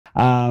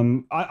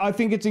I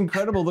think it's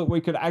incredible that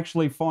we could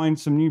actually find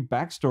some new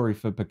backstory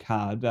for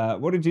Picard.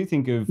 What did you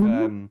think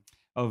Mhm.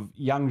 of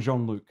young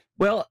Jean-Luc?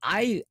 Well,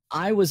 I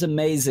was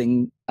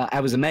amazing.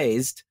 I was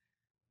amazed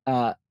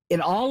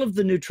in all of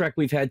the new Trek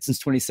we've had since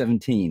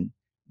 2017.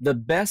 The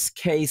best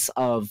case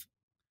of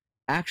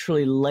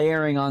actually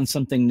layering on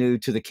something new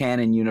to the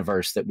canon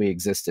universe that we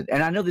existed,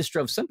 and I know this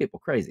drove some people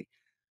crazy,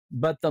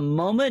 but the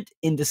moment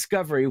in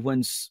Discovery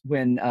when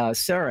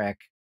Sarek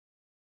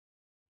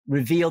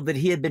revealed that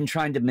he had been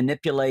trying to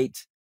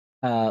manipulate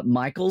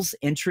Michael's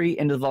entry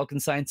into the Vulcan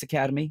Science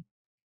Academy,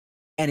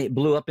 and it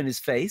blew up in his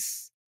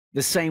face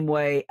the same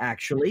way,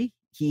 actually,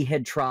 he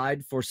had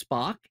tried for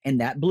Spock,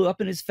 and that blew up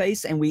in his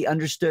face, and we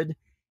understood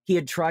he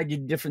had tried to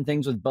do different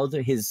things with both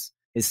of his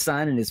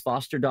son and his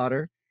foster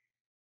daughter,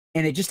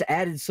 and it just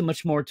added so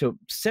much more to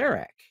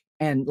Sarek.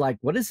 And like,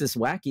 what is this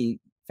wacky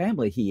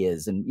family he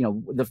is? And you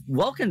know, the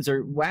Vulcans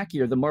are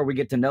wackier the more we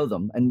get to know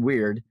them, and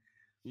weird.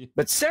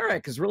 But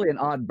Sarek is really an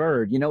odd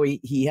bird. You know,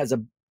 he has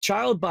a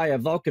child by a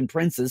Vulcan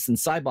princess and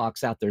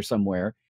Cybox out there somewhere.